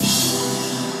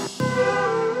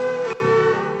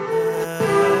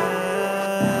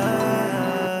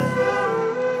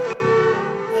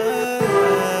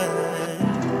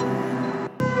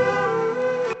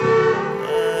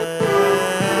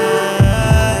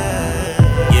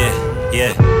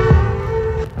Yeah.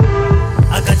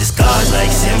 I got the scars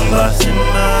like Simba.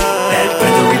 Bad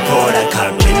weather report, I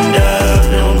caught wind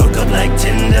up. Don't hook up like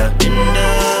Tinder.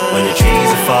 When the trees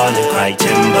are falling, cry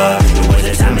timber. The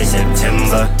weather time is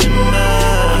September.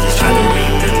 I'm just trying to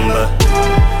remember.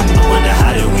 I wonder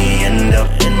how did we end up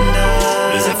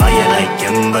losing fire like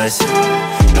embers.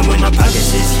 And when my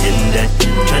progress is hindered,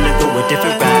 trying to go a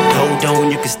different route. Hold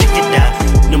on, you can stick it out.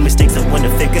 No mistakes, I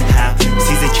wanna figure how.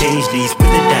 Season change leads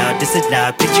with a doubt.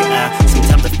 Disallowed, picture out.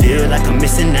 Sometimes I feel like I'm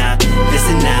missing out.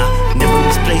 Listen now, never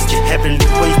misplaced your heavenly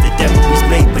ways. The devil was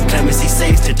made, but clemency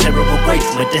saves to terrible grace.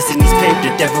 My destiny's paved,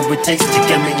 the devil it takes to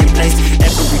get me in place.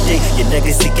 Every day, your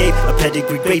legacy gave a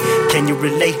pedigree great. Can you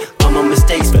relate? All my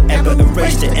mistakes forever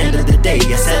erased. The end of the day,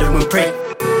 I settle and pray.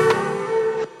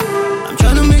 I'm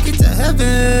tryna make it to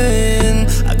heaven.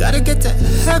 I gotta get to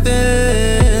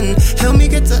heaven. Help me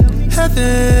get to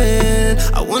heaven.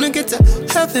 I wanna get to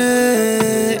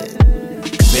heaven.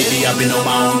 Baby, I've been on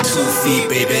my own 2 feet,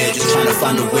 baby, just tryna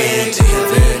find a way to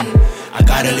heaven. I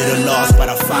got a little lost, but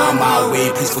I found my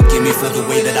way. Please forgive me for the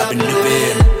way that I've been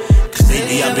living. Cause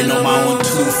lately I've been on my own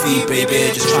 2 feet,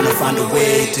 baby, just tryna find a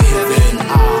way to heaven.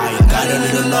 I got a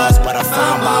little lost, but I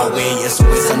found my way.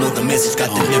 SOS, I know the message got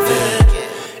delivered.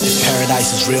 If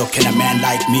paradise is real, can a man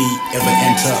like me ever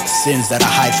enter? Sins that I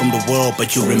hide from the world,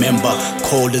 but you remember.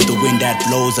 Cold is the wind that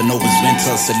blows, I know it's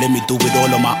winter. So let me do it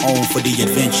all on my own for the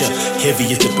adventure.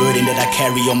 Heavy is the burden that I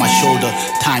carry on my shoulder.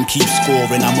 Time keeps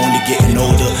scoring, I'm only getting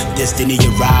older. Destiny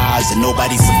arrives and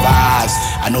nobody survives.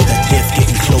 I know that death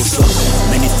getting closer.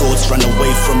 Many thoughts run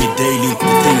away from me daily, but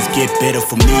things get better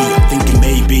for me, I'm thinking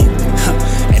maybe.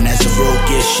 And as the road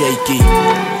gets shaky,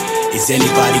 is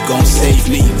anybody gonna save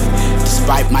me?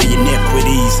 Despite my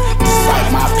inequities,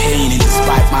 despite my pain and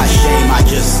despite my shame, I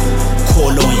just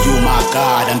call on you, my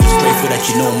God. I'm just grateful that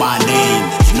you know my name.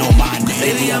 You know my name.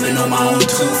 Lately I've been on my own 2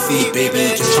 feet,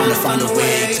 baby, just trying to find a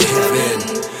way to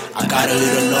heaven. I got a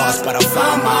little lost, but I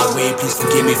found my way. Please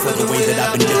forgive me for the way that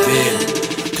I've been living.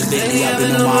 Cause lately I've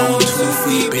been on my own 2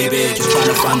 feet, baby, just trying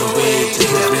to find a way to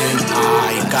heaven.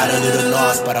 I got a little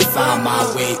lost, but I found my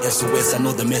way. SOS, I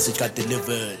know the message got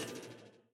delivered.